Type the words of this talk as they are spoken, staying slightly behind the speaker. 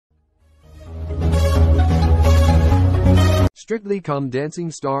Strictly Come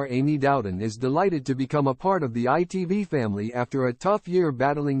Dancing star Amy Dowden is delighted to become a part of the ITV family after a tough year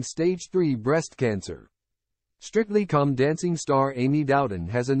battling stage 3 breast cancer. Strictly Come Dancing star Amy Dowden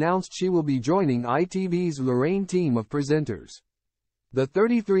has announced she will be joining ITV's Lorraine team of presenters. The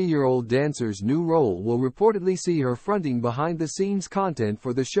 33-year-old dancer's new role will reportedly see her fronting behind-the-scenes content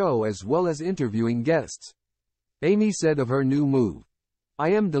for the show as well as interviewing guests. Amy said of her new move,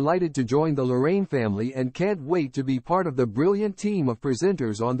 "I am delighted to join the Lorraine family and can't wait to be part of the brilliant team of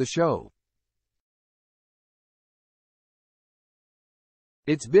presenters on the show.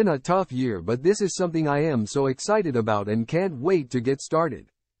 It's been a tough year, but this is something I am so excited about and can't wait to get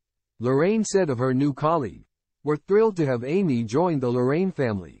started." Lorraine said of her new colleague, "We're thrilled to have Amy join the Lorraine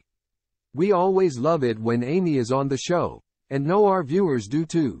family. We always love it when Amy is on the show, and know our viewers do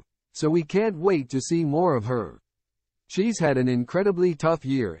too, so we can't wait to see more of her. She's had an incredibly tough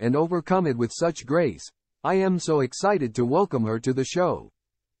year and overcome it with such grace. I am so excited to welcome her to the show."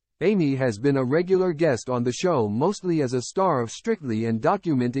 Amy has been a regular guest on the show mostly as a star of Strictly and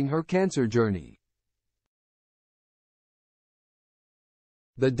documenting her cancer journey.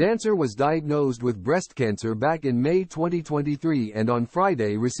 The dancer was diagnosed with breast cancer back in May 2023 and on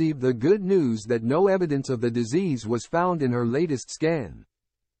Friday received the good news that no evidence of the disease was found in her latest scan.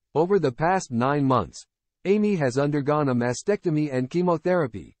 Over the past 9 months, Amy has undergone a mastectomy and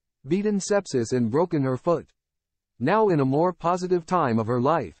chemotherapy, beaten sepsis and broken her foot. Now in a more positive time of her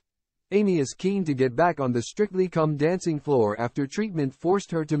life, Amy is keen to get back on the Strictly Come Dancing floor after treatment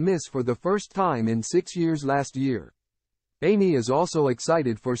forced her to miss for the first time in 6 years last year. Amy is also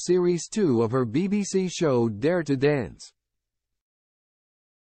excited for Series 2 of her BBC show Dare to Dance,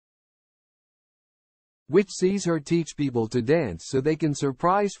 which sees her teach people to dance so they can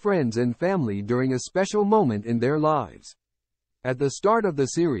surprise friends and family during a special moment in their lives. At the start of the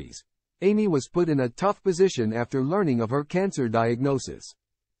series, Amy was put in a tough position after learning of her cancer diagnosis.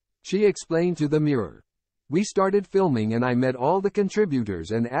 She explained to The Mirror, "We started filming and I met all the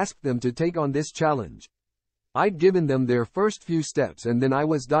contributors and asked them to take on this challenge. I'd given them their first few steps and then I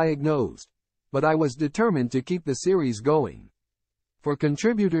was diagnosed, but I was determined to keep the series going. For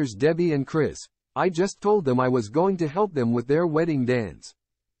contributors Debbie and Chris, I just told them I was going to help them with their wedding dance.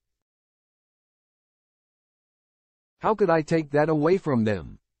 How could I take that away from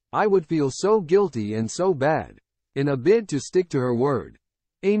them? I would feel so guilty and so bad." In a bid to stick to her word,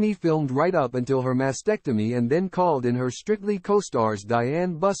 Amy filmed right up until her mastectomy and then called in her Strictly co-stars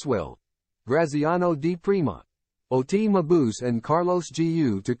Diane Buswell, Graziano Di Prima, Oti Mabuse and Carlos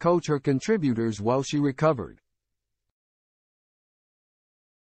Gu to coach her contributors while she recovered.